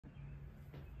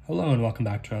Hello and welcome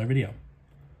back to another video.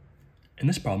 In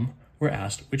this problem, we're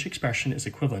asked which expression is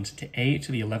equivalent to a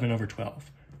to the 11 over 12,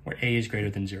 where a is greater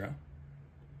than 0.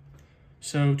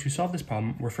 So to solve this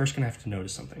problem, we're first going to have to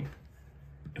notice something.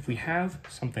 If we have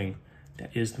something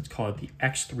that is, let's call it the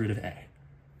xth root of a,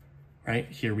 right?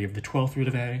 Here we have the 12th root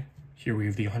of a, here we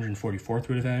have the 144th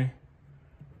root of a.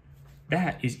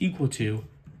 That is equal to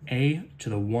a to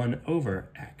the 1 over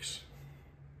x.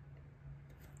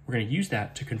 We're going to use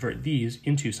that to convert these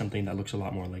into something that looks a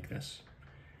lot more like this.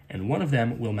 And one of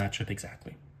them will match up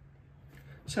exactly.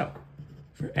 So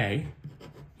for a,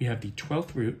 we have the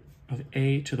 12th root of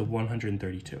a to the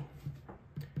 132.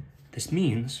 This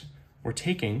means we're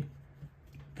taking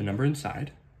the number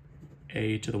inside,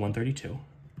 a to the 132,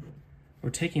 we're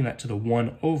taking that to the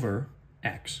 1 over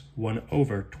x, 1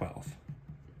 over 12.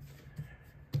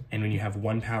 And when you have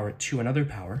one power to another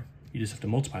power, you just have to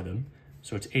multiply them.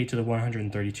 So it's a to the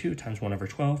 132 times 1 over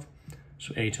 12.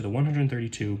 So a to the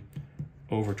 132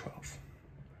 over 12.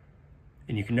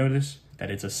 And you can notice that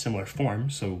it's a similar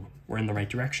form, so we're in the right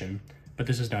direction, but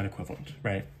this is not equivalent,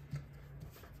 right?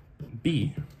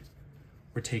 B,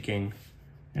 we're taking,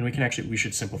 and we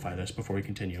should simplify this before we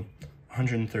continue.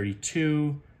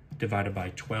 132 divided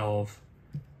by 12.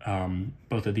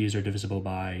 Both of these are divisible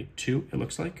by 2, it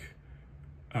looks like.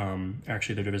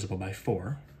 Actually, they're divisible by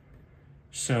 4.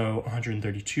 So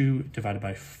 132 divided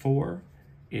by 4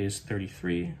 is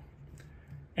 33,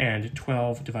 and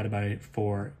 12 divided by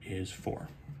 4 is 4.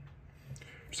 I'm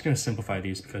just going to simplify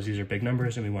these because these are big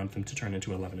numbers and we want them to turn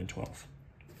into 11 and 12.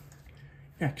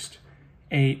 Next,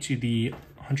 a to the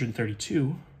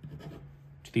 132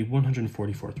 to the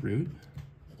 144th root.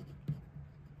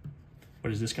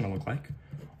 What is this going to look like?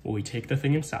 Well, we take the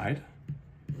thing inside,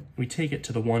 we take it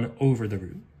to the 1 over the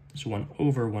root. So 1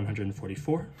 over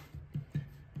 144.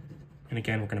 And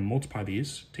again, we're going to multiply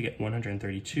these to get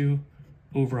 132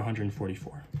 over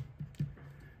 144.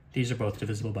 These are both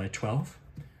divisible by 12.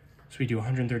 So we do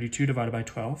 132 divided by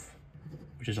 12,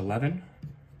 which is 11.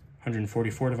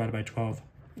 144 divided by 12,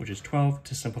 which is 12,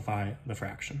 to simplify the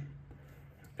fraction.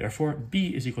 Therefore, b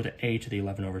is equal to a to the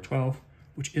 11 over 12,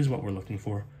 which is what we're looking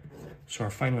for. So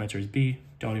our final answer is b.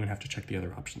 Don't even have to check the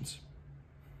other options.